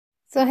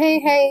So,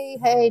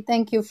 hey,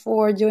 thank you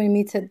for joining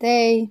me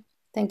today.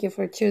 Thank you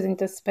for choosing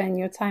to spend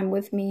your time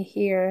with me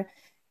here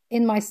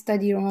in my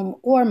study room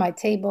or my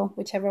table,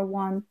 whichever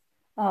one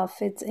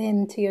fits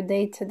into your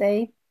day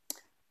today.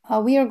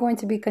 We are going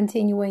to be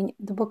continuing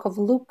the book of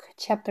Luke,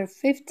 chapter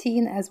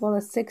 15 as well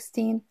as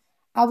 16.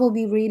 I will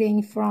be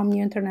reading from the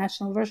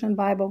International Version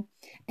Bible,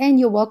 and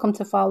you're welcome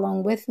to follow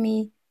along with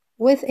me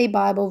with a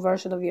Bible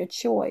version of your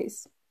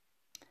choice.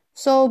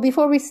 So,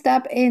 before we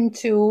step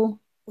into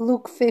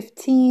Luke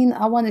 15,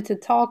 I wanted to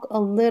talk a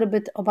little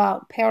bit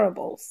about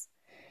parables.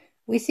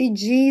 We see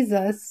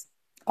Jesus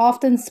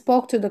often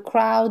spoke to the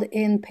crowd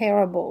in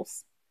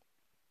parables.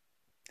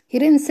 He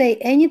didn't say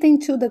anything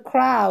to the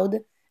crowd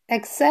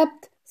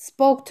except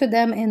spoke to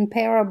them in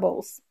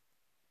parables.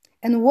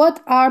 And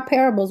what are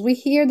parables? We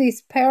hear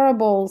these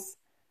parables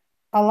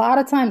a lot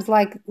of times,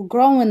 like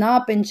growing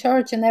up in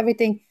church and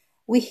everything.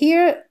 We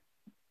hear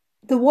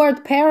the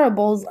word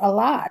parables a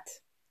lot.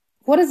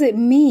 What does it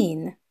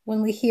mean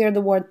when we hear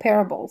the word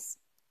parables?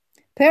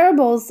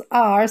 Parables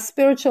are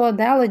spiritual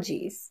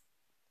analogies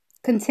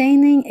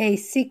containing a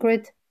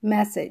secret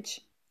message.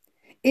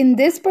 In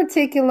this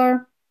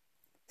particular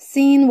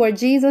scene where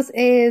Jesus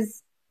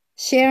is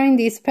sharing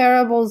these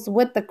parables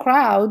with the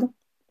crowd,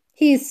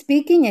 he is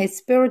speaking a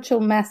spiritual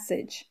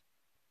message.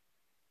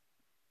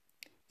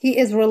 He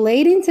is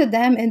relating to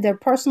them in their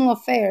personal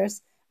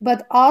affairs,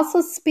 but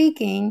also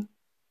speaking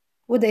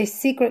with a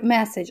secret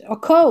message, a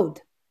code,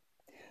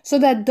 so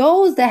that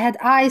those that had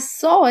eyes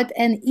saw it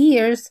and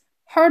ears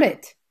heard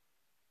it.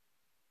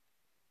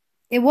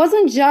 It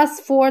wasn't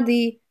just for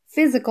the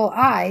physical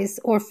eyes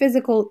or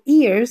physical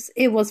ears,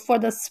 it was for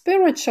the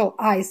spiritual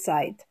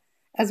eyesight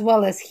as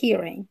well as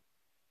hearing.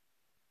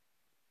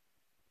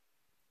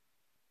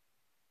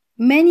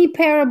 Many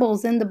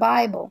parables in the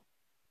Bible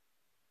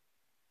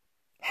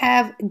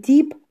have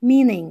deep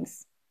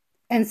meanings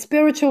and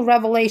spiritual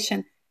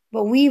revelation,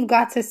 but we've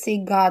got to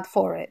seek God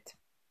for it.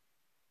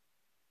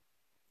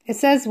 It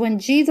says, when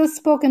Jesus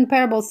spoke in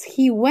parables,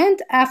 he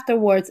went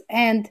afterwards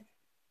and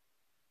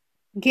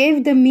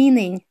gave the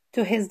meaning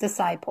to his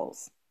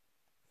disciples.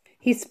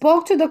 He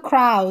spoke to the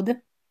crowd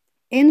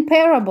in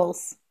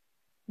parables,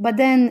 but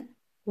then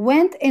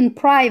went in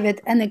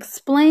private and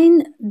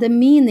explained the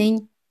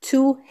meaning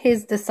to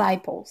his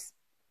disciples.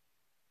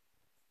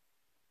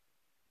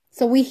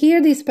 So we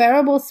hear these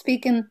parables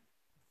spoken,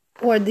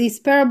 or these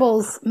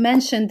parables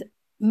mentioned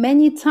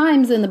many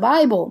times in the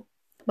Bible,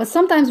 but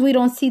sometimes we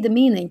don't see the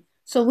meaning.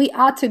 So we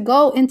ought to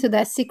go into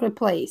that secret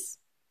place.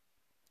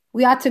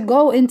 We ought to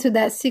go into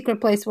that secret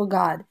place with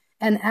God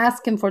and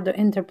ask him for the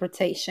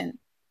interpretation.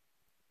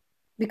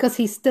 Because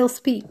he still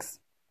speaks.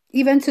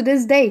 Even to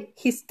this day,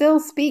 he still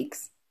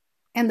speaks.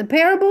 And the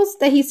parables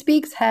that he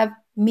speaks have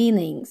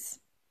meanings.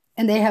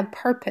 And they have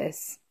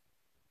purpose.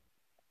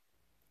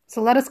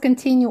 So let us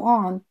continue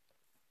on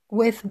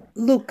with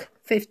Luke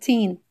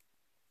 15.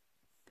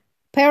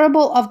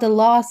 Parable of the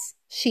lost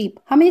sheep.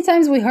 How many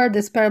times we heard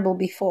this parable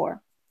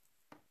before?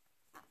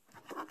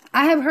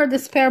 I have heard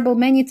this parable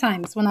many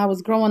times when I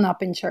was growing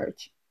up in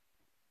church.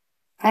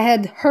 I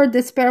had heard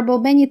this parable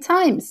many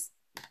times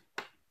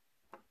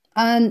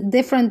on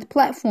different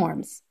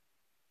platforms.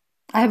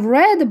 I have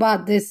read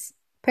about this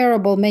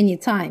parable many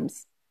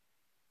times.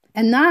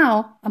 And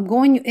now I'm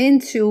going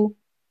into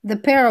the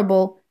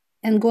parable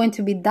and going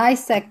to be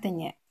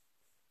dissecting it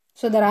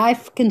so that I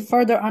can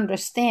further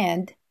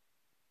understand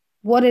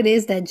what it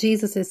is that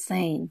Jesus is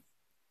saying.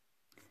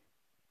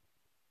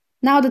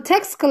 Now the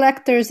tax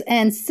collectors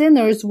and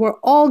sinners were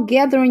all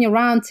gathering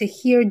around to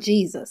hear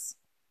Jesus.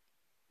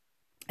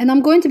 And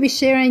I'm going to be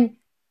sharing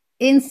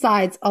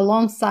insights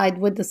alongside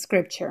with the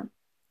scripture.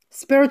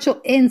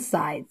 Spiritual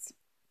insights.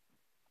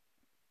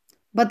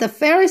 But the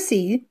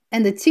Pharisee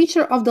and the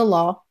teacher of the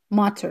law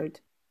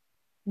muttered,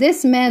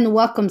 "This man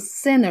welcomes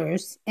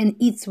sinners and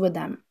eats with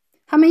them."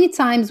 How many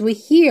times we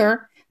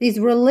hear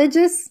these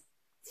religious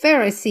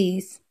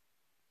Pharisees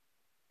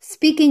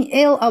speaking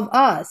ill of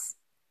us?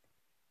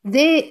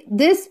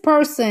 This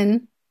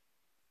person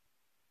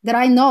that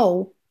I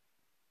know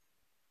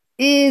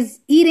is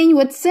eating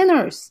with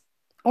sinners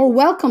or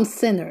welcomes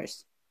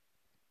sinners.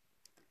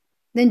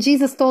 Then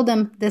Jesus told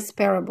them this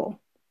parable.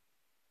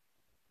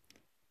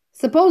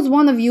 Suppose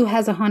one of you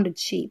has 100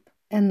 sheep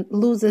and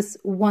loses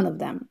one of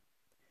them.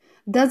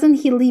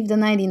 Doesn't he leave the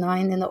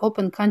 99 in the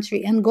open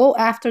country and go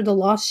after the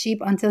lost sheep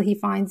until he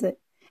finds it?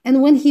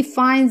 And when he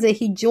finds it,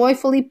 he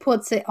joyfully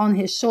puts it on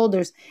his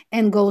shoulders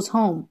and goes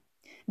home.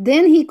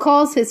 Then he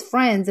calls his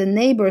friends and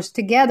neighbors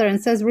together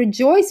and says,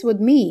 "Rejoice with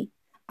me.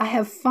 I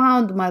have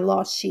found my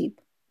lost sheep."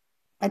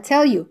 I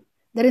tell you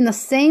that in the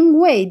same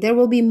way, there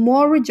will be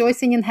more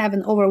rejoicing in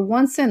heaven over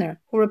one sinner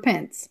who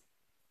repents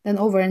than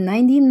over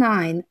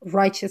 99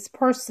 righteous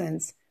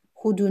persons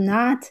who do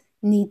not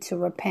need to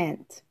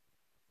repent.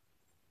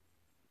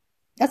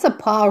 That's a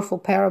powerful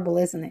parable,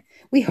 isn't it?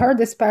 We heard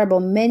this parable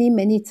many,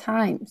 many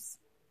times.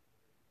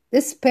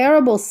 This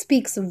parable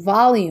speaks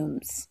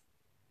volumes.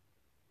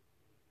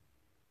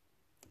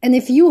 And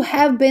if you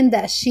have been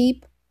that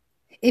sheep,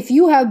 if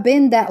you have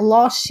been that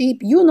lost sheep,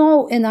 you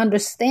know and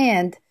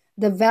understand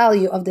the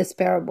value of this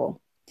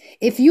parable.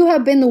 If you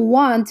have been the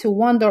one to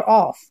wander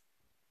off,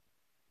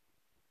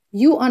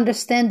 you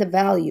understand the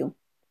value.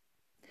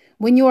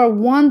 When you are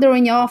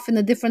wandering off in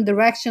a different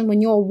direction,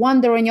 when you are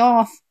wandering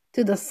off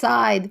to the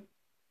side,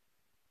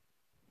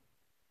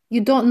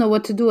 you don't know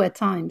what to do at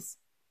times.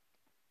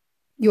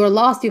 You're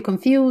lost, you're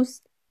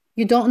confused,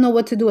 you don't know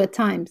what to do at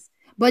times.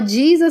 But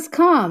Jesus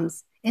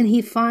comes and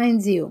he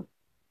finds you.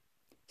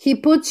 He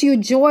puts you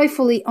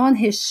joyfully on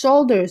his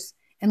shoulders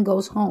and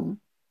goes home.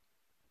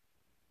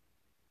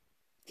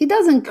 He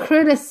doesn't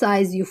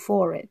criticize you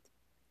for it.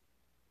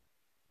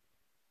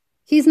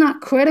 He's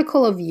not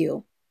critical of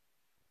you.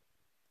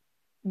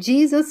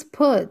 Jesus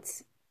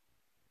puts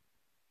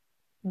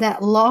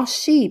that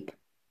lost sheep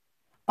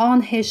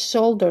on his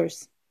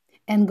shoulders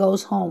and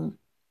goes home.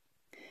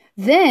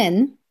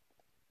 Then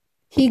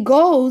he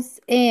goes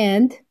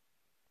and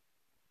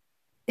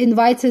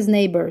invites his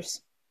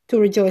neighbors to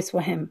rejoice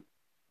with him.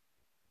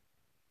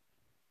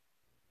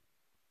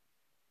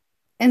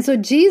 And so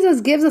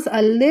Jesus gives us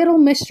a little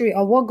mystery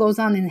of what goes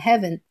on in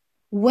heaven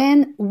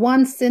when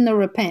one sinner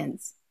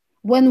repents.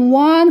 When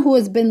one who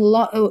has been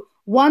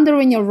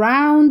wandering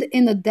around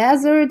in the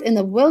desert, in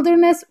the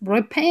wilderness,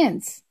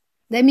 repents.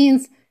 That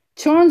means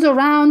turns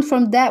around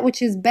from that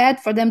which is bad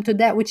for them to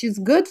that which is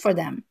good for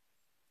them.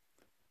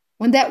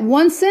 When that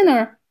one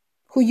sinner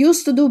who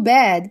used to do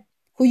bad,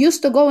 who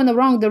used to go in the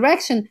wrong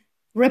direction,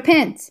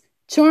 repents,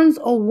 turns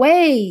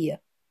away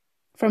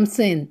from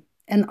sin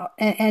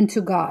and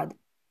to God.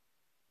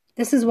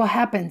 This is what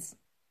happens.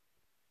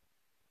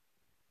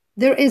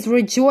 There is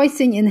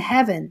rejoicing in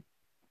heaven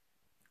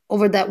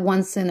over that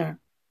one sinner.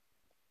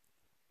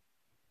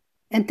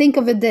 And think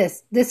of it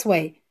this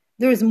way.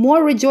 There is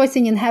more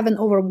rejoicing in heaven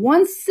over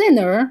one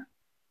sinner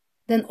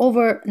than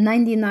over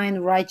 99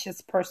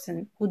 righteous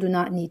person who do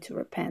not need to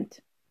repent.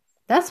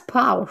 That's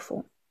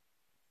powerful.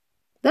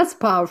 That's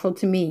powerful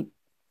to me.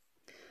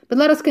 But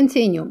let us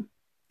continue.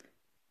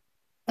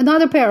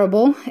 Another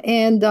parable,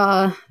 and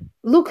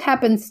Luke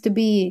happens to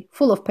be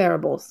full of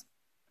parables.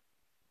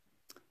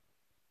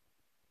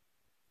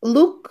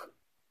 Luke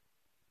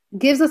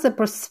gives us a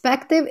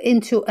perspective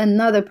into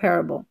another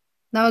parable.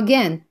 Now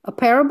again, a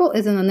parable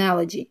is an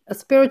analogy, a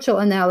spiritual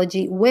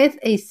analogy with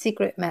a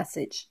secret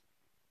message.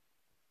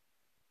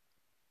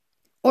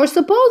 Or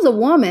suppose a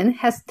woman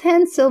has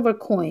 10 silver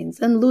coins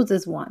and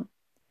loses one.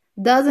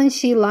 Doesn't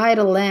she light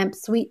a lamp,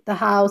 sweep the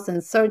house,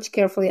 and search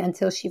carefully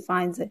until she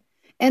finds it?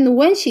 And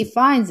when she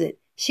finds it,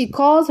 she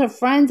calls her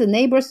friends and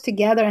neighbors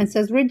together and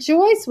says,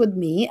 "Rejoice with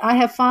me, I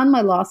have found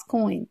my lost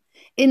coin."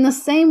 In the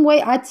same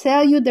way, I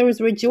tell you, there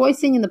is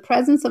rejoicing in the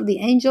presence of the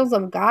angels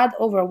of God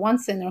over one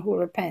sinner who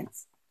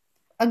repents.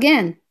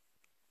 Again,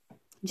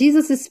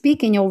 Jesus is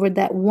speaking over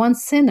that one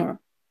sinner.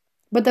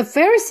 But the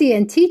Pharisees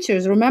and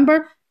teachers,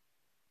 remember,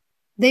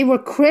 they were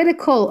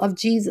critical of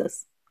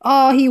Jesus.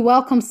 Oh, he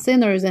welcomes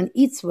sinners and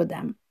eats with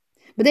them.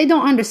 But they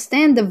don't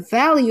understand the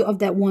value of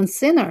that one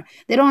sinner.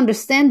 They don't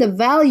understand the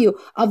value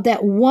of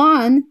that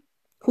one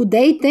who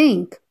they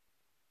think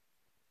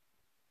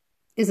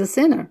is a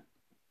sinner.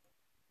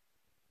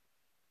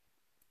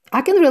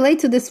 I can relate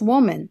to this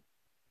woman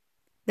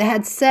that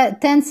had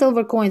set 10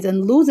 silver coins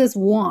and loses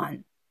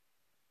one.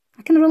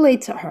 I can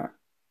relate to her.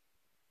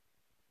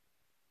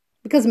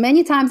 Because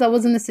many times I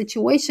was in a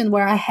situation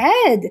where I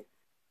had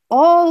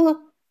all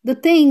the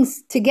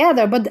things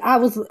together, but I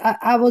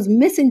was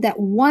missing that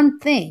one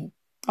thing.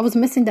 I was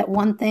missing that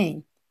one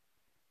thing.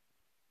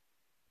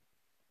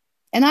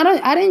 And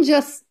I didn't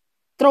just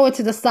throw it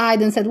to the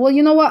side and said, well,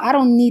 you know what? I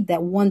don't need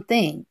that one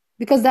thing,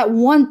 because that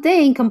one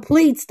thing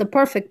completes the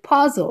perfect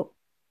puzzle.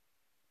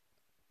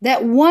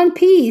 That one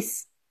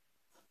piece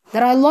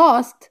that I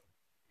lost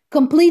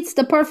completes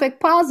the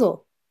perfect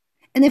puzzle.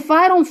 And if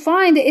I don't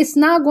find it, it's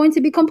not going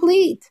to be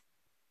complete.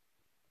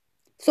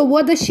 So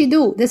what does she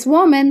do? This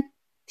woman,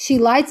 she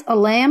lights a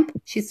lamp,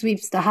 she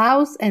sweeps the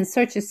house, and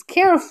searches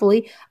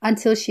carefully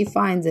until she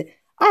finds it.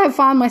 I have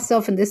found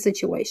myself in this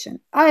situation.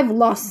 I have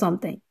lost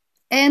something,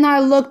 and I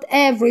looked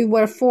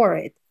everywhere for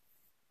it.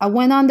 I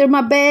went under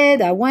my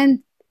bed, I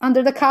went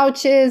under the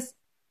couches,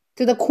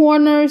 to the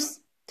corners,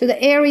 to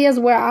the areas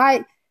where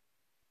I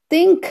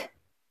think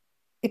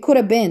it could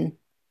have been.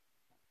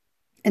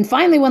 And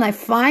finally, when I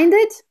find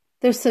it,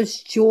 there's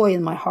such joy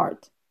in my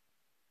heart.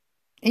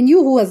 And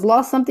you who has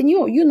lost something,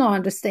 you know,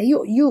 understand.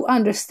 You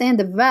understand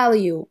the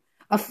value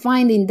of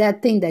finding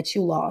that thing that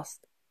you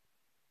lost.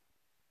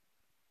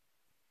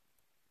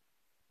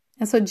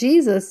 And so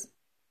Jesus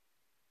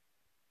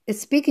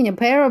is speaking a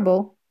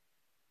parable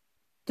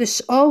to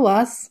show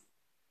us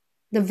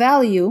the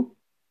value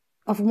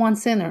of one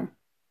sinner.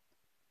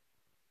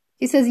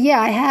 He says, yeah,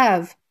 I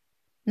have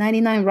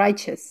 99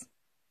 righteous,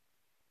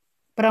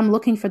 but I'm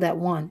looking for that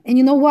one. And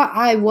you know what?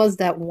 I was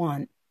that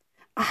one.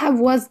 I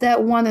was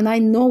that one, and I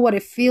know what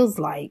it feels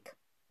like.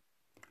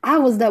 I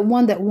was that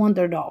one that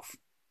wandered off,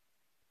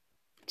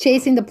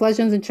 chasing the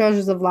pleasures and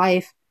treasures of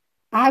life.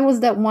 I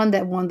was that one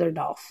that wandered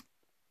off.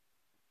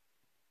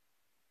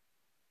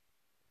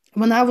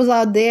 When I was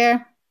out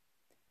there,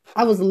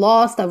 I was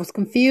lost. I was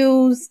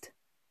confused.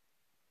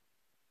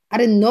 I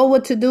didn't know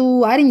what to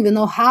do. I didn't even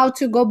know how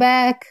to go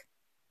back.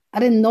 I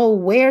didn't know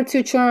where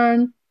to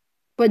turn.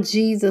 But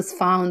Jesus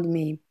found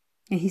me.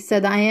 And he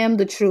said, I am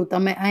the truth.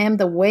 I am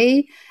the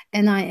way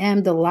and I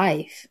am the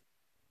life.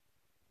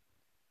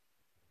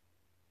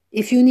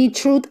 If you need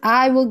truth,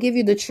 I will give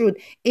you the truth.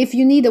 If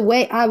you need a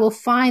way, I will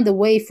find a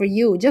way for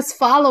you. Just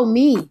follow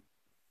me.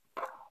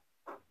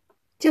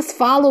 Just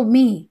follow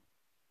me.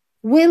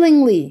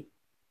 Willingly.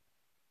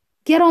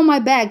 Get on my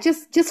back.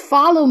 Just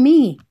follow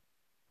me.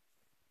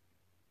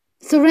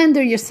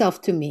 Surrender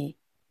yourself to me.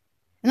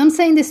 And I'm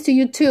saying this to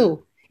you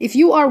too. If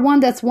you are one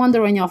that's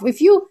wandering off,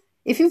 if you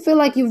feel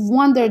like you've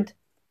wandered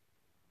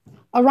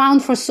around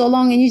for so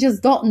long and you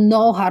just don't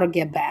know how to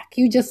get back,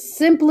 you just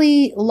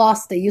simply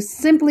lost it, you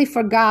simply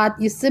forgot,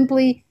 you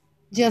simply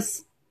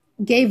just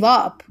gave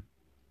up,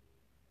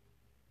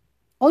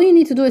 all you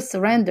need to do is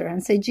surrender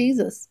and say,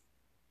 Jesus,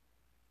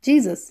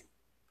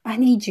 I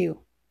need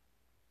you.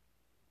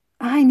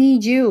 I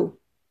need you.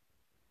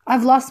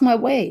 I've lost my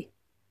way.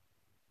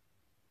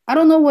 I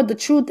don't know what the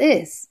truth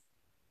is.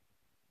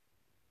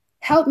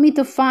 Help me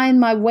to find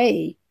my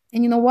way.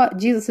 And you know what?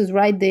 Jesus is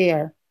right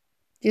there.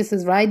 Jesus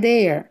is right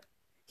there.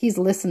 He's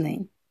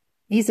listening.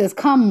 He says,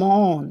 come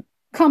on,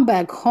 come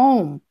back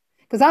home,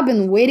 because I've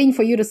been waiting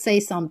for you to say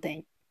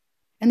something.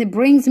 And it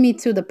brings me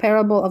to the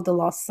parable of the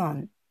lost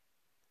son.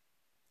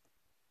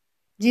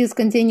 Jesus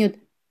continued,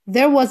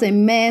 there was a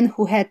man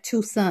who had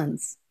 2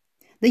 sons.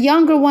 The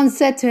younger one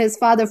said to his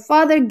father,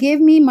 Father, give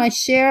me my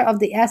share of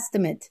the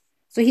estimate.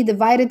 So he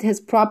divided his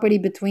property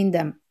between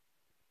them.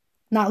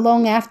 Not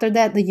long after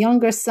that, the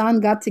younger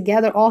son got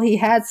together all he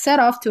had, set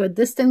off to a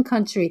distant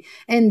country,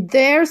 and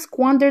there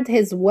squandered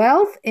his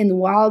wealth in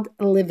wild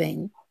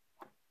living.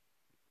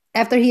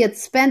 After he had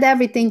spent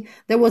everything,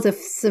 there was a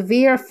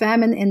severe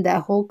famine in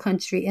that whole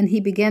country, and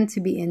he began to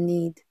be in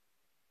need.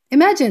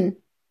 Imagine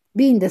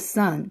being the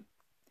son.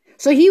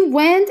 So he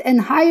went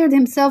and hired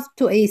himself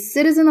to a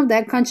citizen of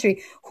that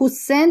country who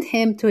sent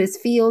him to his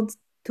fields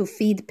to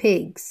feed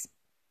pigs.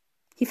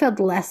 He felt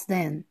less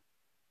than.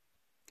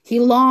 He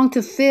longed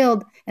to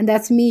fill, and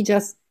that's me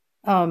just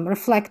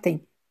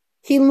reflecting.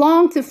 He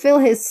longed to fill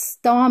his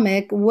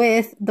stomach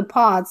with the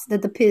pods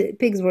that the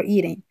pigs were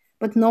eating,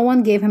 but no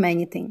one gave him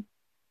anything.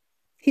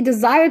 He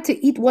desired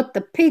to eat what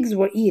the pigs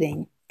were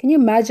eating. Can you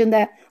imagine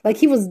that? Like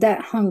he was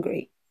that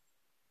hungry.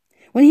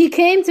 When he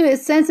came to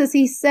his senses,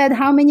 he said,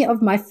 how many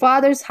of my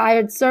father's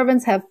hired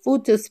servants have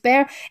food to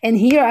spare, and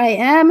here I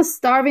am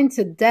starving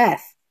to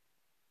death?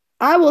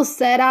 I will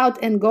set out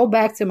and go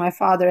back to my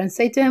father and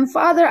say to him,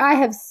 Father, I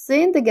have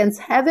sinned against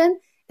heaven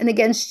and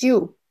against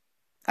you.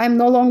 I am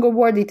no longer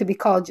worthy to be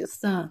called your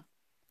son.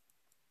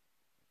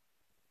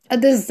 A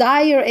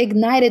desire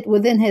ignited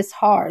within his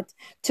heart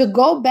to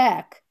go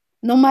back,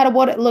 no matter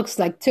what it looks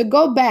like, to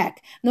go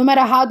back, no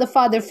matter how the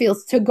father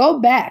feels, to go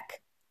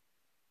back.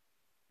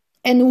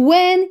 And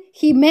when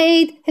he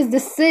made his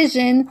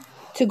decision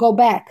to go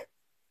back,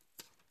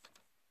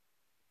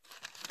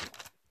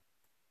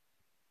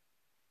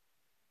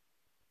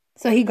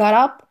 so he got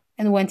up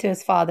and went to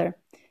his father.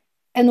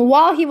 And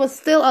while he was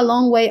still a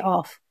long way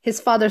off, his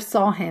father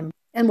saw him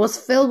and was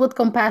filled with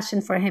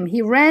compassion for him.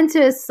 He ran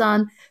to his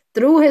son,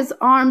 threw his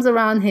arms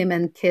around him,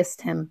 and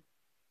kissed him.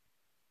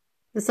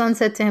 The son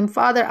said to him,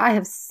 Father, I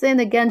have sinned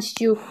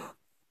against you.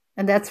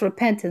 And that's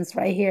repentance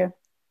right here.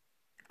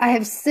 I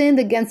have sinned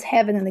against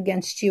heaven and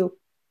against you.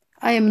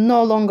 I am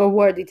no longer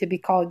worthy to be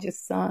called your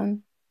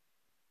son.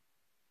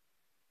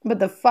 But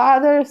the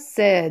father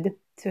said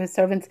to his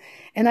servants,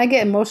 and I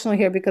get emotional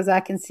here because I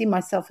can see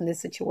myself in this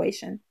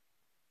situation.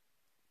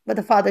 But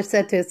the father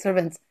said to his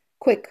servants,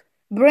 quick,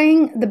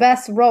 bring the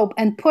best robe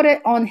and put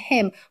it on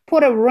him.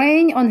 Put a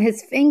ring on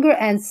his finger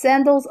and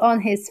sandals on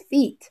his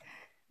feet.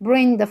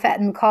 Bring the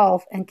fattened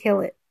calf and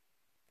kill it.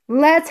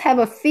 Let's have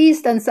a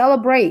feast and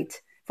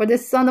celebrate. For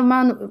this son of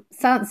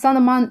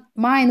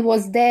mine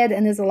was dead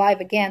and is alive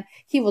again.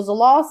 He was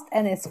lost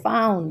and is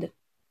found.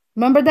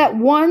 Remember that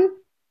one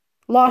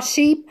lost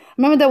sheep?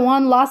 Remember that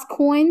one lost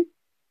coin?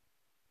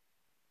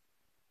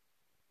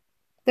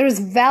 There is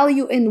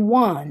value in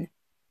one.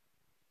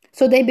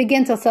 So they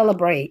began to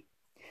celebrate.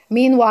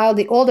 Meanwhile,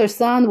 the older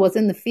son was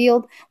in the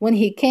field. When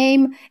he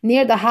came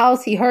near the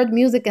house, he heard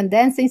music and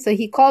dancing. So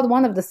he called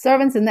one of the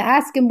servants and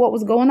asked him what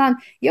was going on.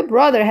 Your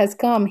brother has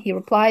come, he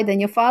replied, and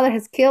your father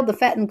has killed the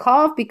fattened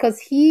calf because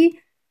he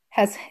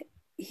has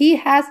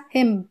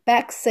him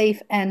back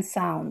safe and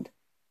sound.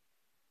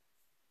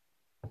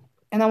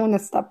 And I want to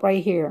stop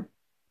right here.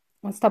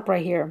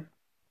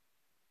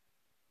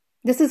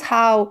 This is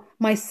how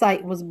my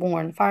site was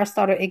born,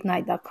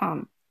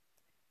 firestarterignite.com.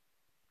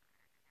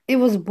 It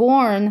was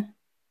born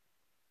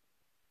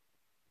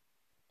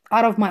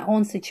out of my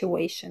own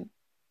situation.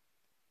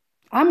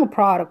 I'm a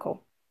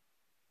prodigal.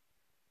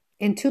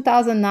 In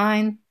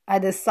 2009, I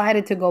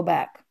decided to go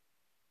back.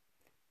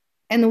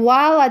 And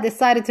while I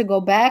decided to go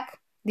back,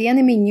 the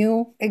enemy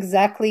knew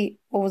exactly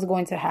what was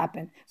going to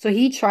happen. So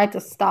he tried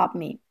to stop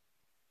me.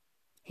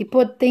 He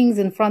put things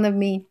in front of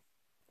me,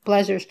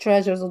 pleasures,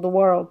 treasures of the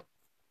world.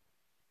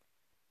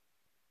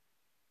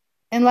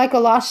 And like a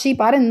lost sheep,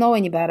 I didn't know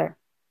any better.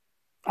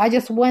 I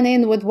just went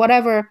in with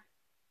whatever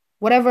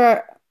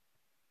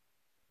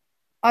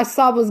I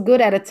saw was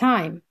good at a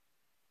time.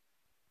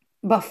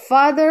 But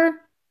Father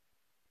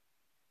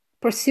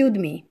pursued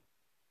me.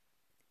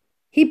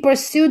 He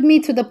pursued me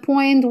to the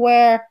point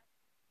where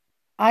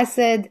I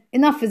said,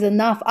 enough is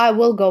enough. I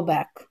will go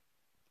back.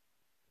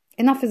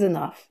 Enough is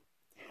enough.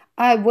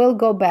 I will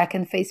go back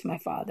and face my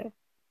Father.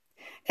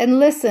 And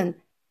listen,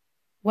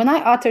 when I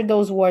uttered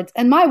those words,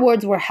 and my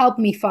words were, help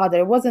me, Father.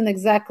 It wasn't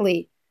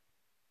exactly,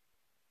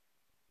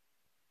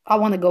 I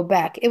want to go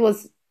back. It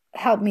was,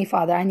 help me,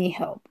 Father. I need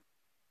help.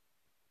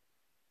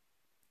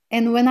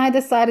 And when I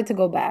decided to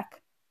go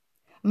back,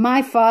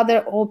 my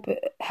Father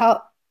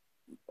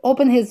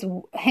opened his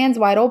hands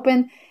wide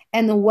open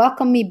and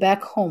welcomed me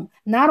back home.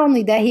 Not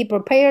only that, he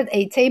prepared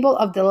a table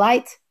of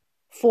delight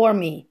for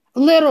me.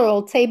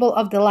 Literal table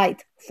of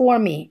delight for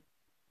me.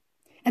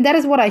 And that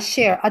is what I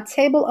share. A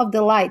table of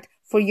delight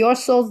for your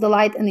soul's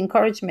delight and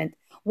encouragement.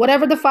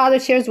 Whatever the Father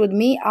shares with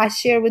me, I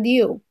share with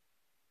you.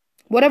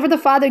 Whatever the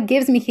Father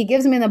gives me, he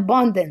gives me in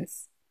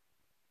abundance.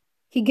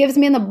 He gives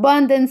me an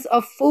abundance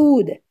of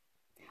food.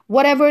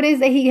 Whatever it is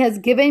that he has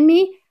given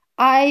me,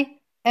 I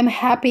am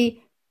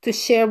happy to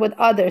share with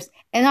others.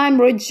 And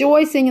I'm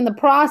rejoicing in the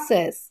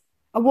process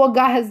of what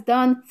God has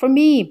done for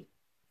me.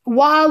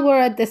 While we're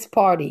at this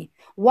party,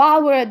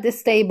 while we're at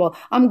this table,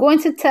 I'm going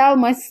to tell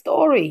my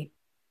story.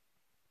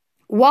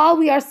 While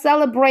we are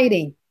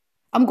celebrating,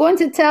 I'm going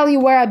to tell you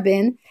where I've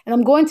been, and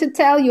I'm going to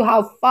tell you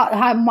how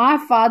my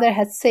Father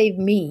has saved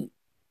me.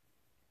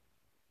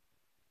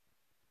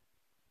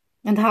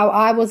 And how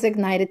I was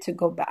ignited to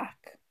go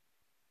back.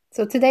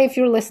 So today, if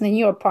you're listening,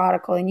 you're a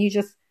prodigal and you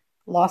just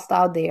lost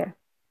out there.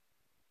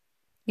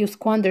 You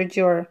squandered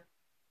your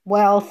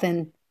wealth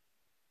and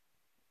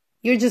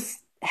you're just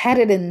had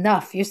it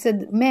enough. You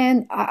said,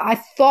 man, I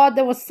thought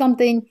there was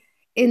something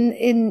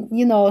in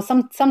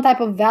some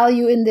type of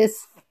value in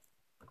this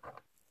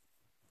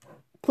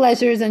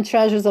pleasures and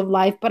treasures of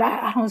life, but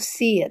I don't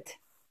see it.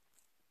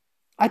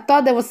 I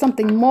thought there was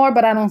something more,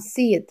 but I don't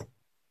see it.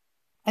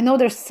 I know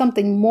there's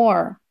something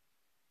more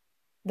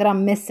that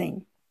I'm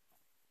missing.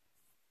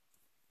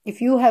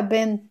 If you have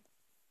been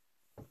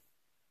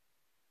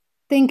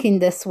thinking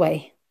this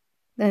way,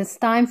 then it's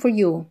time for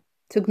you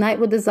to ignite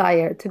with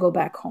desire to go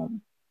back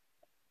home.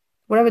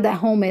 Whatever that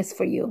home is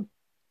for you.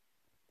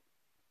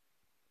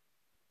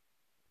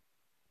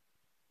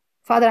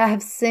 Father, I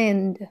have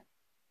sinned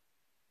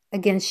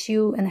against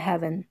you and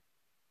heaven.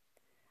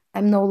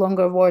 I'm no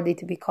longer worthy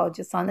to be called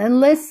your son. And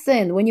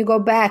listen, when you go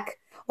back,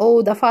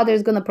 the Father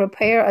is going to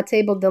prepare a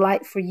table of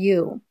delight for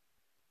you.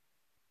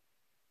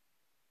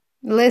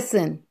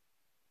 Listen,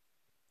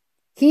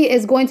 he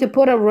is going to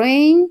put a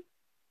ring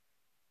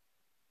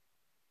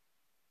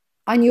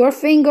on your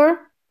finger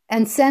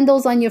and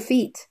sandals on your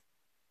feet.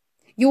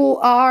 You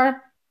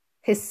are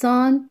his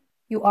son.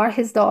 You are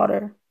his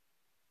daughter.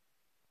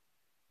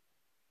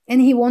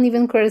 And he won't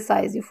even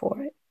criticize you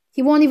for it.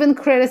 He won't even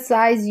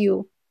criticize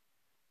you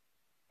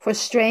for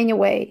straying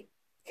away.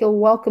 He'll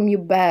welcome you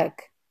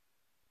back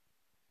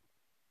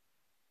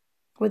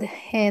with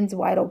hands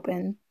wide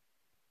open.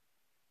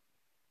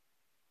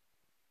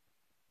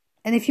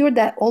 And if you're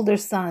that older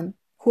son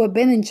who have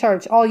been in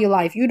church all your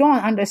life, you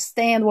don't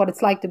understand what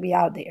it's like to be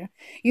out there.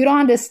 You don't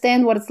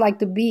understand what it's like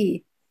to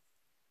be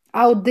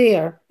out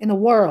there in the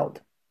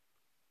world.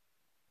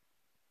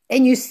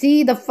 And you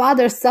see the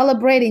Father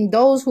celebrating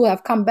those who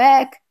have come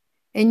back,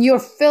 and you're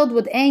filled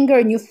with anger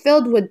and you're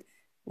filled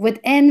with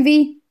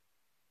envy.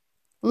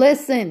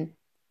 Listen,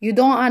 you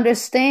don't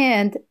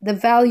understand the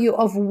value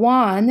of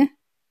one.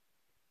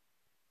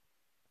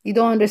 You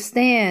don't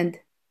understand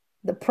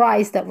the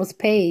price that was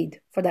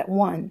paid for that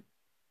one.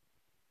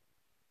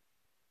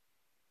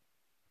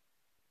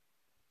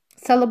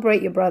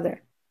 Celebrate your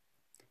brother.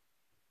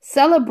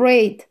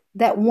 Celebrate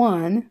that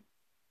one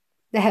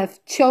that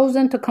have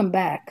chosen to come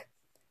back.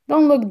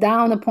 Don't look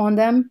down upon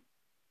them.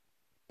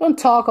 Don't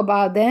talk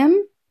about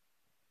them.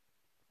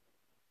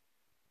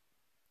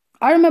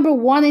 I remember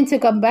wanting to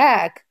come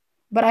back,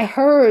 but I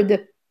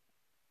heard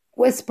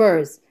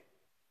whispers.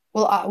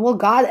 Will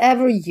God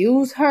ever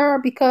use her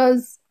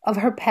because of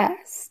her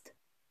past?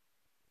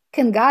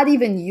 Can God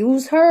even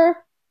use her?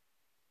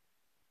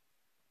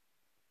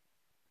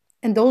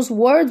 And those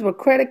words were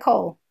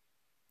critical.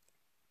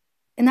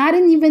 And I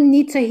didn't even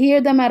need to hear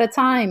them at a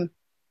time.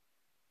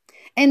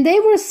 And they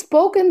were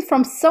spoken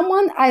from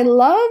someone I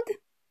loved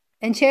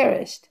and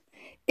cherished.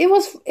 It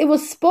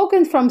was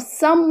spoken from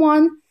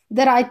someone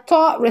that I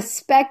thought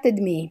respected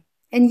me.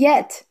 And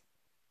yet,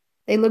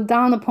 they looked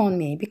down upon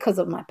me because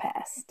of my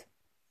past.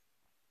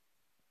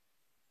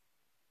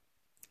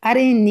 I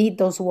didn't need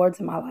those words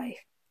in my life.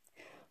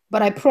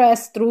 But I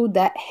pressed through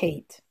that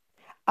hate.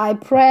 I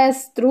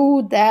pressed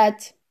through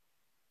that.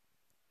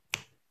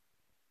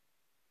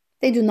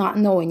 They do not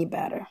know any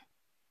better.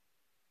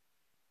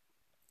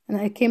 And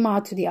I came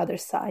out to the other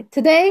side.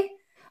 Today,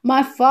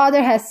 my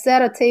Father has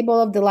set a table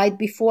of delight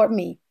before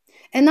me.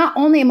 And not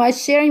only am I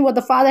sharing what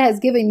the Father has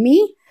given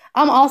me,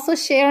 I'm also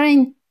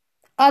sharing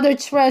other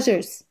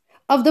treasures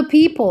of the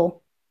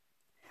people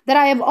that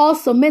I have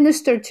also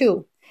ministered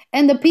to.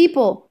 and the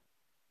people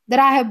that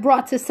I have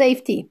brought to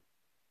safety,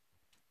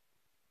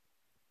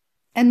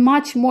 and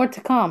much more to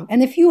come.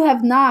 And if you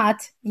have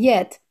not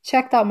yet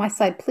checked out my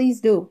site,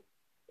 please do.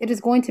 It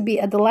is going to be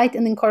a delight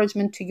and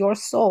encouragement to your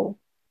soul.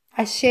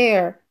 I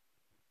share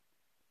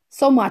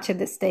so much at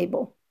this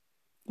table.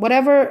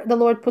 Whatever the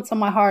Lord puts on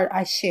my heart,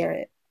 I share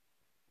it.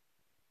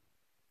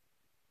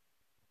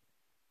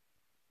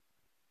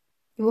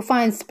 You will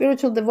find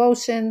spiritual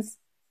devotions,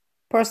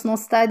 personal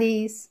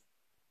studies,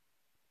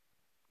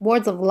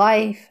 words of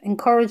life,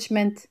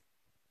 encouragement,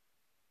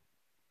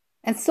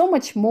 and so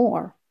much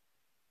more.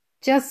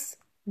 Just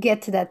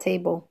get to that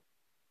table.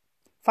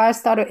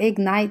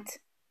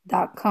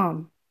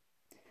 Firestarterignite.com.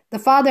 The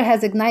Father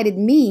has ignited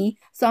me,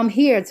 so I'm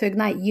here to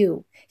ignite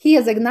you. He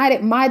has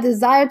ignited my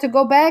desire to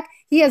go back.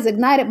 He has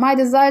ignited my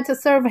desire to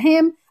serve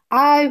Him.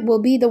 I will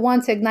be the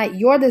one to ignite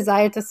your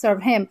desire to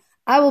serve Him.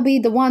 I will be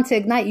the one to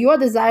ignite your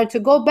desire to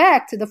go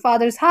back to the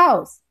Father's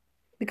house,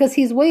 because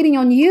He's waiting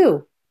on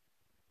you.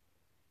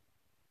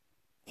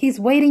 He's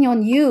waiting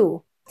on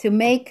you to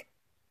make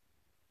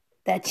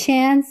that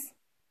chance,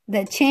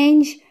 that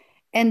change,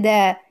 and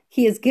that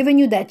He has given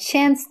you that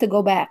chance to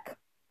go back.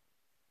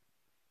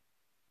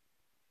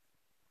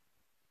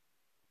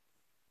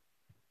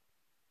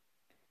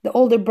 The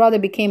older brother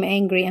became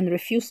angry and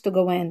refused to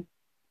go in.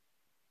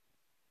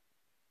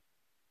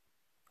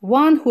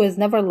 One who has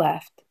never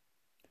left.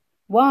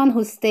 One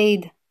who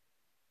stayed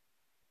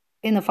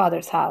in the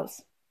Father's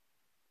house.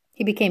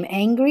 He became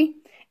angry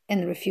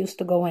and refused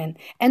to go in.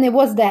 And it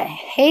was that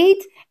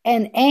hate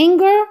and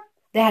anger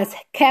that has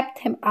kept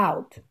him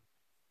out.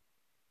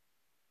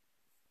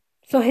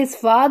 So his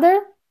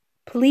father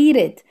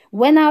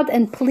went out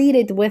and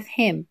pleaded with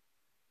him.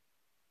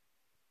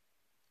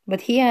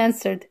 But he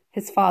answered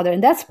his father,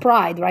 and that's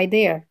pride right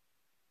there.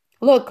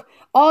 Look,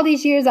 all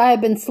these years I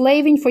have been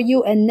slaving for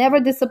you and never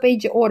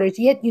disobeyed your orders,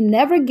 yet you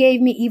never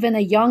gave me even a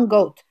young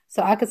goat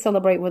so I could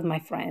celebrate with my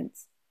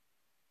friends.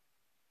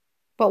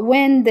 But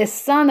when this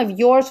son of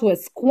yours who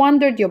has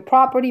squandered your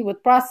property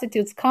with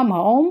prostitutes come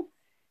home,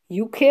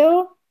 you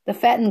kill the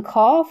fattened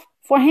calf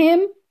for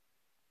him?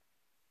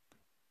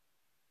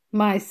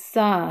 My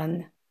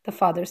son, the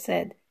father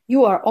said,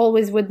 you are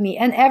always with me,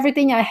 and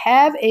everything I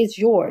have is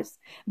yours.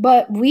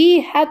 But we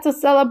had to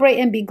celebrate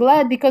and be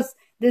glad because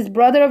this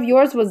brother of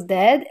yours was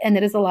dead and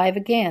it is alive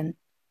again.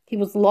 He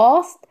was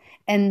lost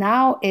and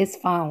now is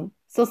found.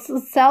 So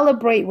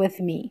celebrate with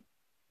me.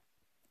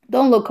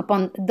 Don't look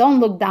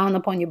down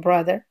upon your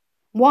brother,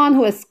 one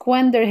who has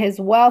squandered his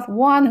wealth,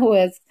 one who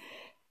has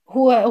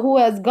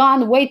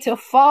gone way too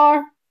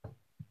far.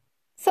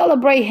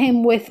 Celebrate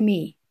him with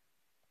me.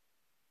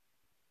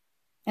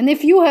 And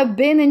if you have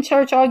been in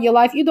church all your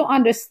life, you don't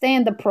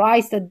understand the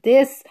price that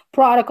this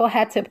prodigal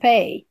had to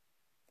pay.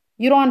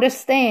 You don't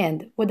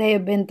understand what they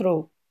have been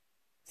through.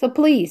 So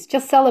please,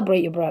 just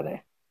celebrate your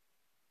brother.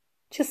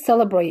 Just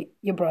celebrate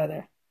your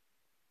brother.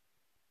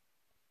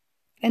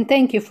 And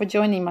thank you for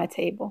joining my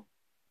table.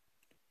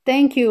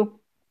 Thank you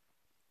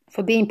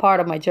for being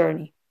part of my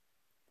journey.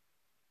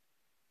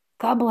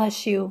 God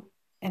bless you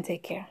and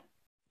take care.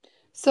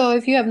 So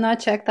if you have not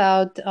checked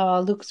out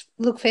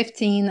Luke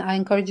 15, I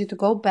encourage you to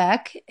go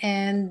back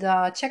and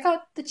check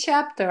out the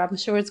chapter. I'm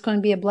sure it's going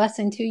to be a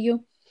blessing to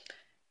you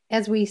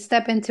as we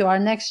step into our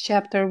next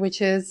chapter, which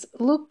is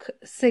Luke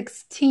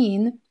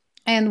 16,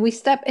 and we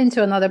step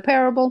into another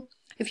parable.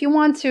 If you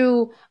want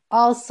to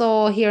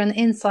also hear an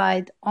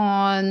insight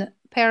on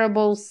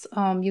parables,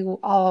 you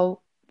are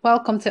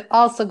welcome to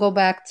also go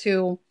back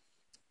to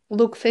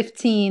Luke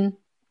 15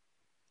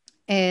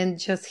 and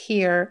just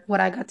hear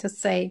what I got to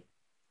say.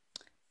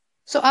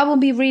 So I will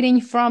be reading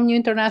from New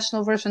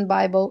International Version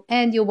Bible,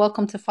 and you're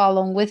welcome to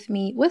follow along with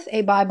me with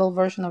a Bible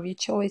version of your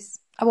choice.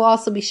 I will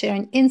also be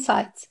sharing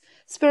insights,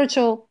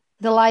 spiritual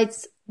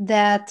delights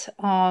that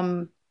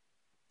are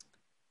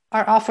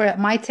offered at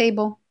my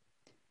table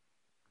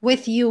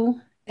with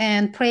you,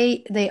 and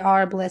pray they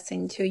are a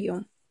blessing to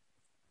you.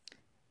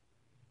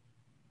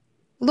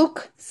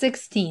 Luke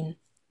 16.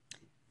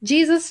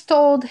 Jesus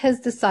told his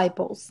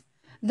disciples,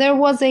 there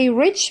was a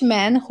rich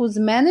man whose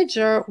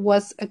manager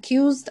was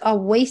accused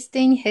of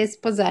wasting his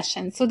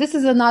possessions. So this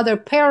is another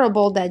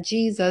parable that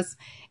Jesus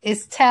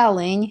is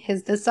telling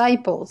his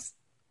disciples.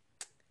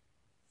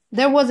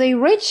 There was a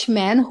rich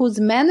man whose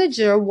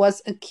manager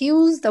was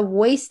accused of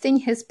wasting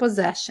his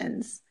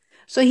possessions.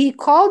 So he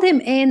called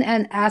him in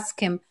and asked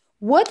him,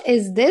 what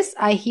is this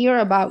I hear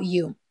about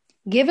you?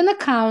 Give an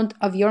account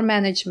of your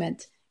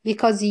management,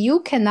 because you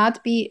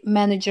cannot be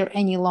manager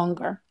any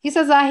longer. He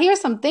says, I hear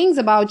some things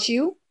about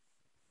you.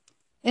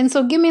 And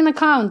so give me an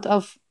account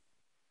of,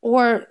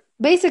 or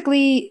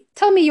basically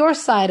tell me your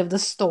side of the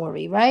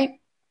story, right?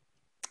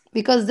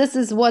 Because this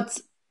is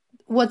what's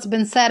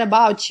been said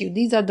about you.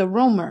 These are the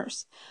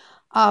rumors.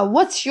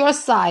 What's your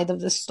side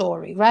of the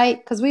story, right?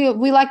 Because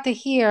we like to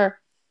hear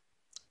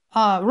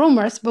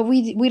rumors, but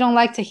we don't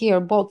like to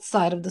hear both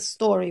sides of the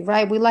story,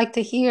 right? We like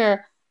to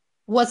hear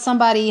what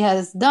somebody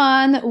has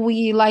done.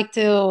 We like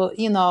to,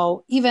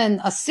 even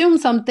assume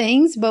some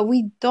things, but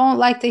we don't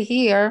like to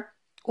hear,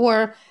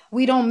 or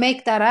we don't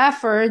make that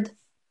effort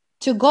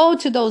to go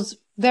to those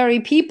very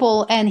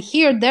people and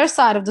hear their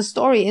side of the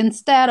story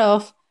instead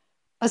of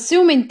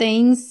assuming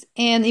things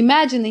and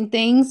imagining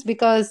things,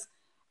 because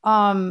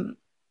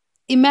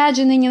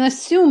imagining and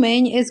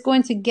assuming is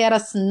going to get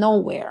us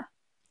nowhere.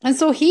 And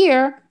so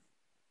here,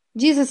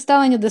 Jesus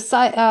telling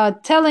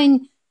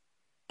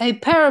a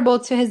parable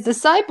to his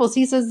disciples.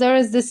 He says there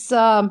is this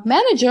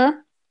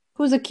manager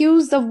who's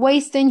accused of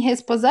wasting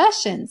his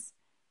possessions.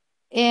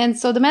 And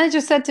so the manager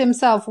said to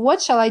himself,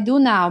 what shall I do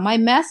now? My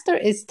master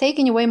is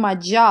taking away my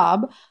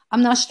job.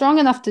 I'm not strong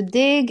enough to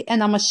dig,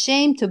 and I'm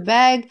ashamed to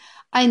beg.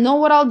 I know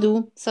what I'll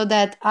do so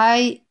that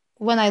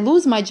when I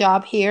lose my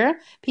job here,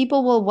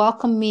 people will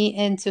welcome me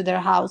into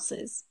their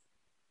houses.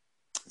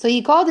 So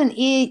he called in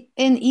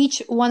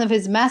each one of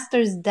his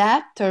master's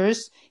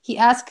debtors. He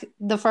asked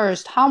the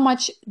first, how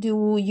much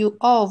do you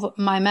owe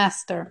my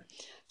master?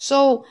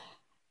 So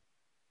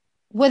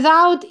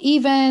without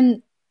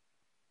even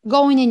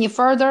going any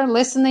further,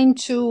 listening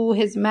to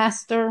his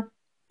master,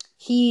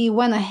 he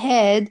went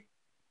ahead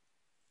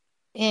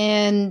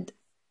and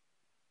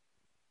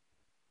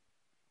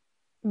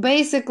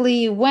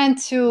basically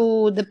went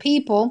to the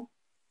people,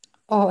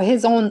 or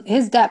his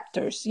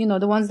debtors,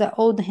 the ones that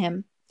owed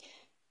him.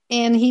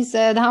 And he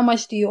said, how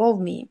much do you owe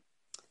me?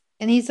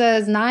 And he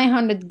says,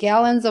 900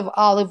 gallons of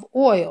olive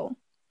oil.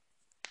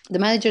 The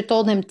manager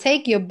told him,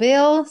 take your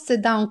bill,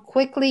 sit down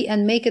quickly,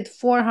 and make it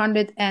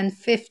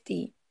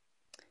 450.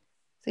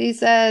 So he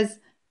says,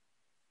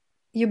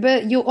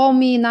 you owe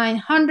me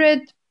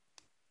 900.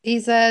 He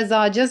says,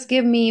 just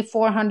give me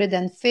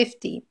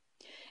 450.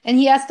 And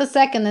he asked the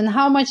second, and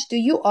how much do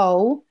you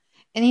owe?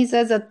 And he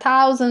says,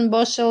 1,000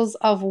 bushels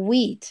of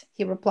wheat,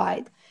 he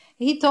replied.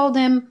 He told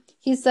him,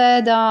 he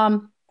said,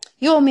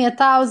 you owe me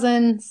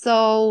 1,000,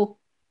 so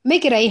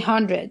make it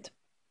 800.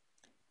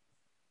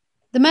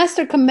 The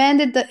master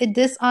commended the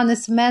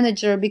dishonest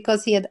manager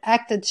because he had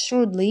acted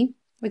shrewdly,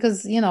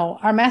 because,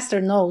 our master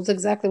knows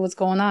exactly what's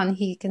going on.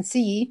 He can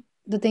see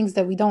the things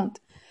that we don't.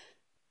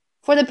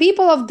 For the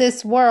people of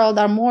this world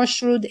are more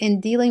shrewd in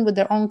dealing with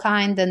their own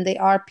kind than they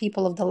are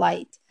people of the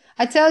light.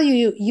 I tell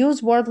you,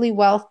 use worldly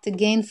wealth to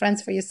gain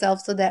friends for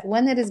yourself, so that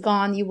when it is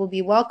gone, you will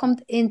be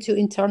welcomed into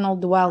eternal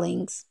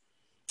dwellings.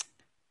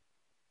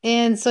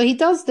 And so he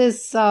tells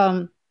this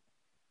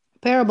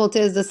parable to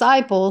his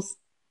disciples,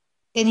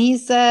 and he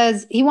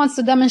says he wants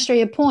to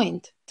demonstrate a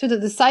point to the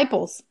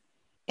disciples.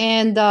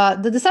 And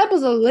the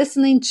disciples are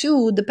listening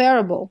to the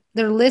parable.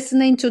 They're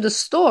listening to the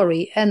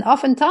story. And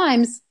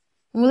oftentimes,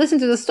 when we listen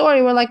to the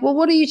story, we're like, well,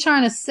 what are you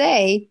trying to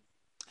say?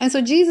 And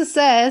so Jesus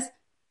says,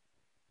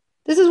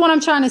 this is what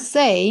I'm trying to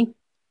say.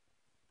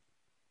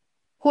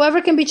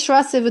 Whoever can be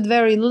trusted with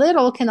very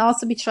little can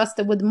also be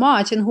trusted with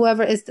much. And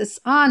whoever is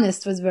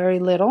dishonest with very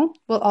little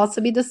will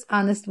also be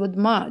dishonest with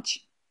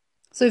much.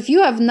 So if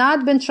you have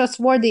not been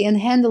trustworthy in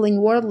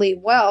handling worldly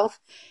wealth,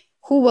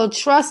 who will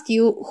trust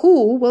you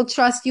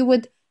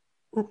with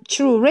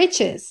true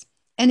riches?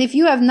 And if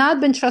you have not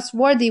been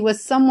trustworthy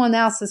with someone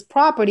else's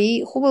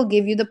property, who will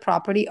give you the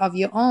property of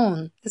your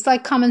own? It's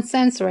like common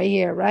sense right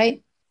here,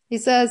 right? He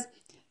says,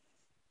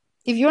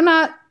 if you're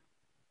not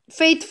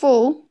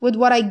faithful with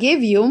what I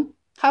give you,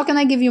 how can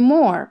I give you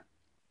more?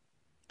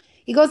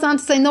 He goes on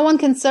to say, no one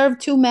can serve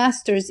two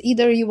masters.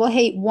 Either you will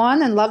hate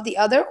one and love the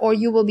other, or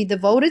you will be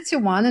devoted to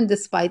one and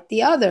despise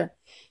the other.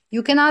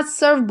 You cannot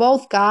serve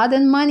both God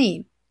and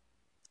money.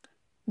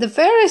 The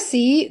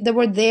Pharisee that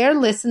were there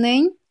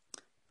listening,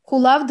 who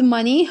loved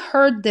money,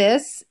 heard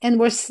this and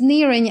were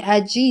sneering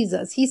at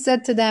Jesus. He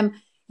said to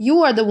them,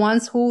 you are the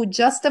ones who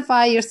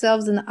justify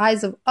yourselves in the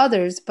eyes of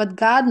others, but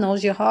God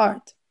knows your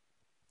heart.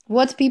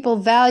 What people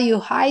value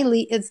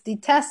highly is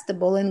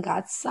detestable in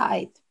God's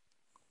sight.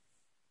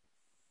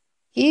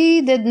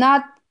 He did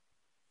not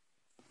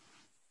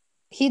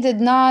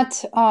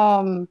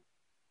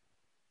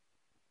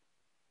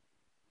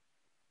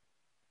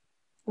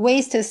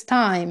waste his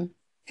time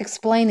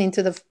explaining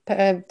to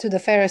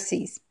the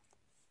Pharisees.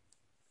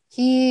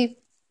 He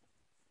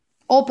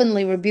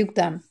openly rebuked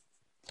them.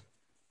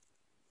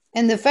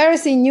 And the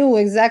Pharisee knew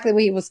exactly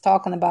what he was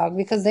talking about,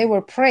 because they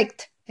were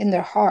pricked in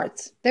their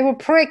hearts. They were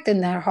pricked in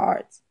their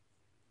hearts.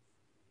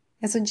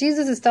 And so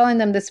Jesus is telling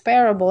them this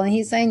parable, and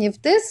he's saying,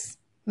 if this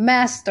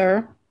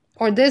master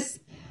or this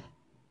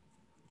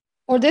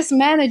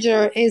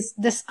manager is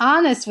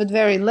dishonest with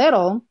very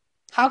little,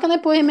 how can I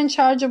put him in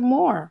charge of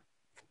more?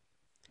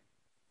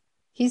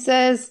 He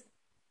says,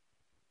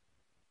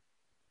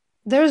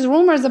 there's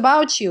rumors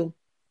about you.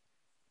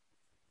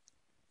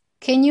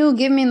 Can you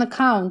give me an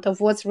account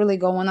of what's really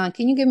going on?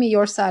 Can you give me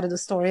your side of the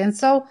story? And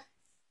so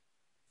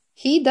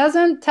he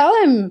doesn't tell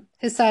him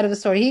his side of the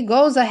story. He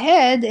goes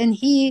ahead and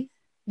he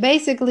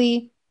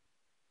basically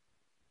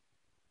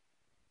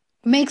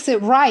makes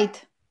it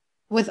right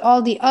with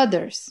all the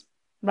others,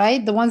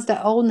 right? The ones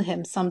that own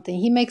him something.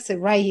 He makes it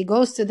right. He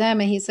goes to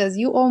them and he says,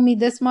 you owe me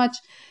this much.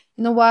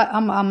 You know what?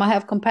 I'm going to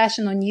have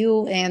compassion on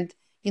you. And,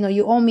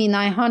 you owe me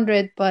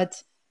 900,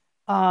 but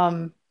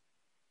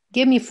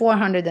give me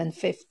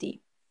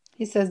 450.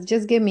 He says,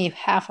 just give me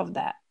half of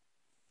that.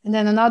 And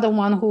then another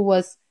one who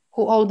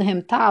owed him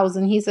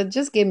 1,000, he said,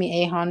 just give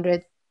me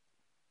 800.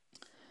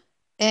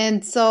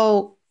 And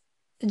so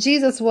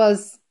Jesus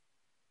was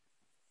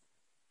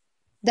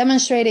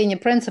demonstrating a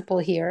principle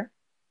here.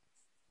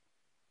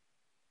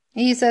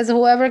 He says,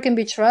 whoever can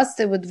be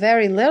trusted with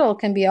very little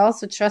can be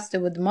also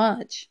trusted with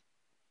much.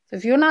 So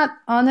if you're not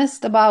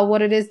honest about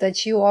what it is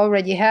that you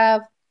already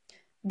have,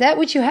 that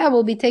which you have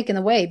will be taken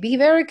away. Be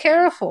very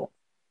careful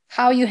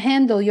how you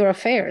handle your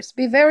affairs.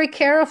 Be very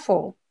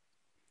careful.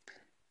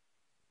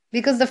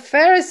 Because the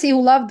Pharisee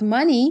who loved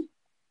money,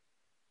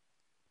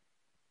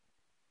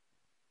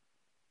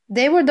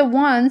 they were the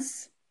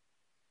ones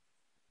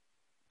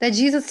that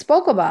Jesus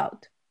spoke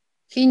about.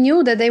 He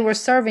knew that they were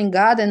serving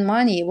God and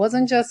money. It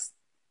wasn't just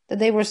that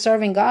they were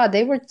serving God,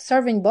 they were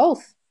serving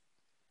both.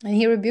 And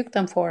he rebuked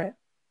them for it.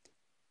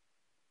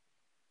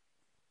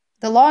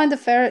 The law and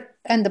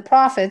the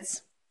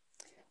prophets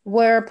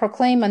were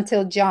proclaimed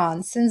until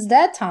John. Since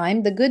that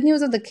time, the good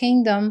news of the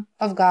kingdom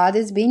of God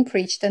is being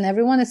preached and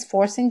everyone is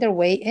forcing their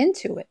way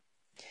into it.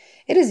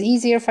 It is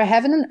easier for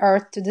heaven and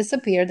earth to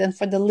disappear than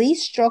for the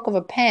least stroke of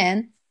a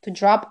pen to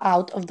drop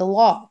out of the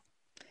law.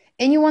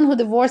 Anyone who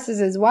divorces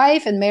his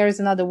wife and marries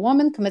another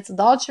woman commits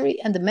adultery,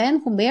 and the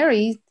man who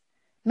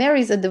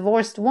marries a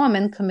divorced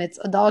woman commits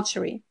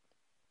adultery.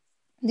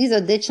 These are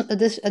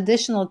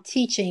additional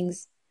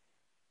teachings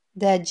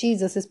that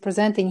Jesus is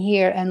presenting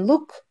here, and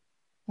Luke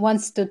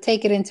wants to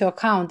take it into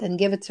account and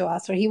give it to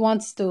us, or he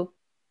wants to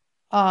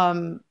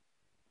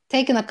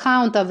take an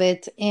account of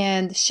it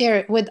and share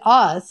it with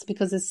us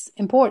because it's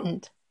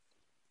important.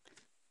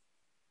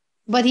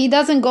 But he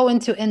doesn't go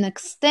into an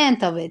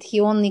extent of it. He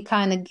only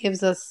kind of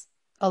gives us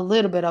a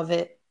little bit of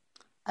it.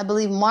 I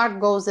believe Mark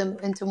goes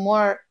into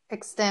more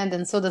extent,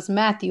 and so does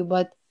Matthew,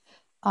 but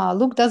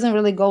Luke doesn't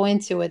really go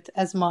into it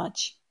as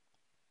much.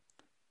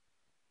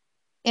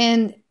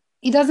 And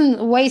he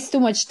doesn't waste too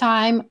much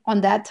time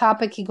on that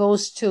topic. He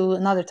goes to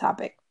another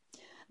topic.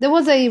 There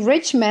was a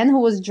rich man who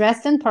was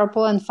dressed in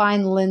purple and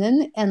fine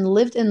linen and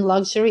lived in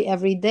luxury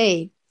every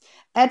day.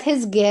 At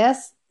his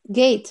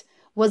gate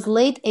was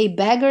laid a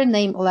beggar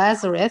named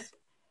Lazarus,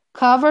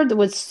 covered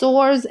with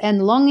sores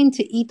and longing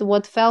to eat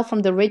what fell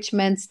from the rich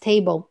man's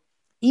table.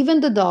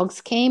 Even the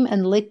dogs came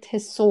and licked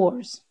his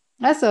sores.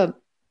 That's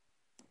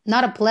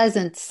not a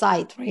pleasant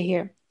sight right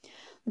here.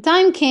 The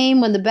time came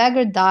when the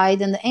beggar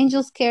died, and the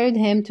angels carried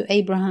him to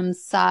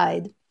Abraham's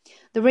side.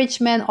 The rich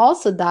man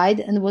also died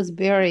and was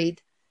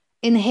buried.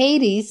 In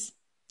Hades,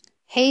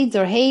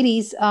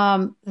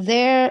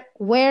 there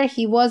where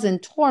he was in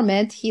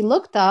torment, he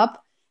looked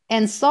up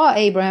and saw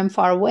Abraham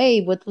far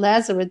away with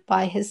Lazarus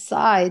by his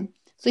side.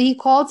 So he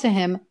called to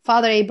him,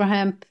 Father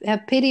Abraham,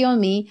 have pity on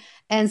me,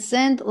 and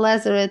send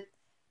Lazarus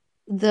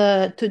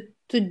to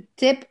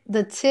dip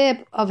the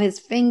tip of his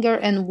finger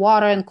in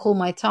water and cool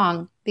my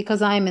tongue,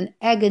 because I am in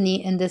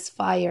agony in this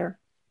fire.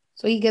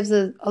 So he gives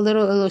a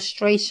little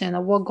illustration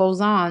of what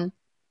goes on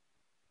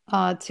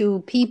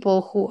to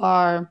people who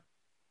are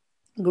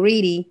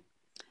greedy.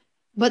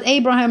 But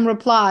Abraham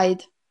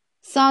replied,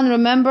 Son,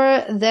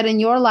 remember that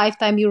in your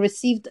lifetime you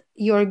received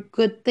your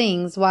good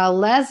things, while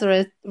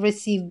Lazarus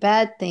received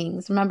bad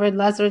things. Remember,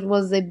 Lazarus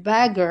was a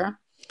beggar,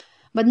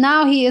 but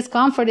now he is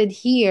comforted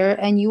here,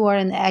 and you are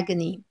in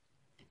agony.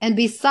 And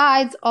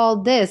besides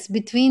all this,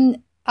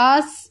 between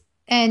us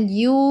and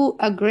you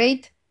a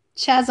great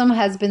chasm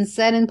has been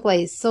set in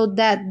place, so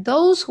that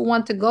those who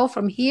want to go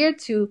from here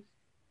to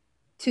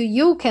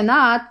you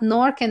cannot,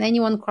 nor can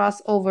anyone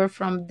cross over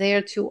from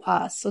there to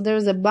us. So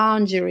there's a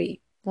boundary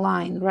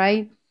line,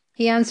 right?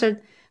 He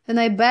answered, Then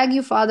I beg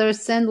you, Father,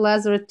 send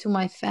Lazarus to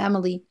my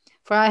family,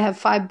 for I have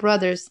 5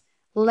 brothers.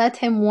 Let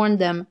him warn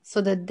them,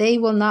 so that they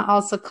will not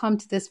also come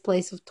to this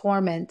place of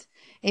torment.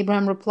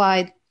 Abraham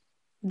replied,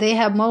 They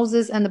have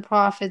Moses and the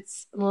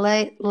prophets.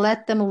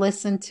 Let them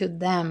listen to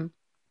them.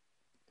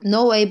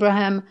 No,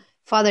 Abraham,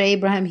 Father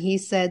Abraham, he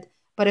said,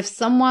 but if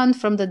someone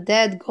from the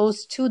dead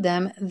goes to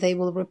them, they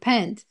will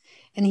repent.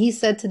 And he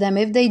said to them,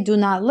 If they do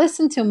not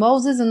listen to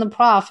Moses and the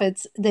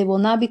prophets, they will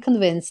not be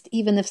convinced,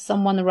 even if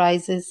someone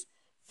rises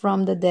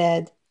from the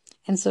dead.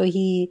 And so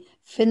he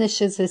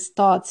finishes his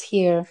thoughts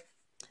here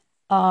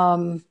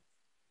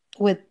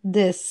with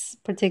this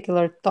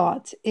particular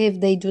thought. If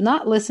they do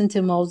not listen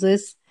to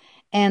Moses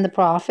and the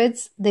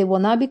prophets, they will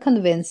not be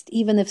convinced,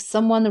 even if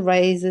someone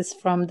rises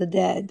from the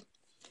dead.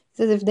 He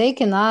says if they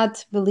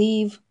cannot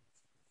believe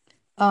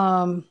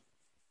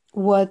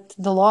what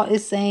the law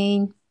is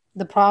saying,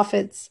 the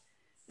prophets,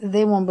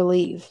 they won't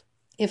believe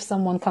if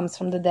someone comes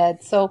from the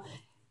dead. So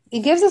it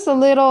gives us a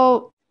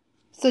little.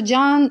 So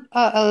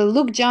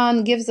Luke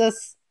John gives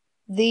us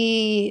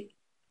the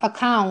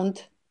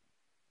account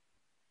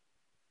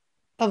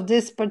of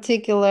this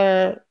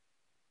particular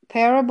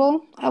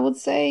parable, I would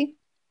say,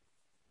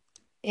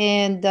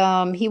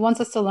 and he wants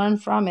us to learn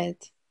from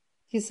it.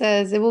 He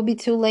says it will be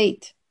too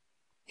late.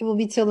 It will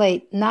be too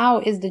late. Now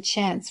is the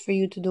chance for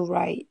you to do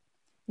right.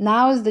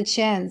 Now is the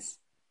chance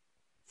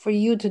for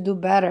you to do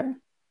better.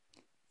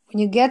 When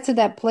you get to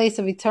that place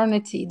of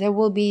eternity, there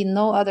will be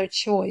no other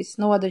choice,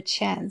 no other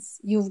chance.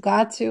 You've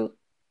got to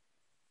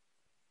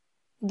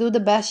do the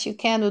best you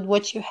can with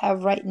what you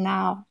have right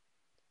now.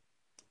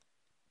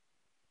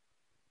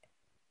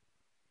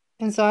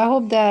 And so I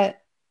hope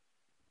that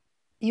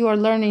you are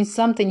learning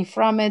something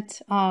from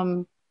it.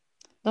 Don't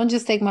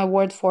just take my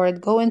word for it.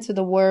 Go into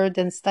the Word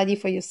and study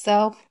for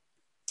yourself.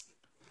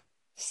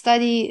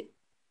 Study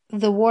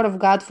the Word of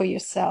God for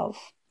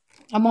yourself.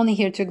 I'm only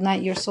here to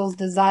ignite your soul's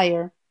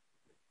desire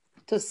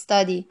to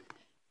study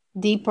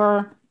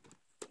deeper,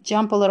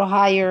 jump a little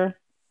higher,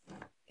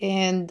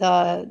 and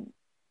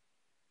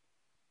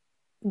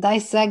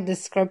dissect the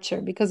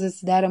scripture, because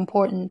it's that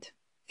important.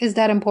 It's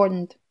that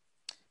important.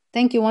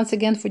 Thank you once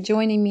again for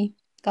joining me.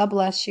 God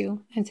bless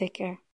you and take care.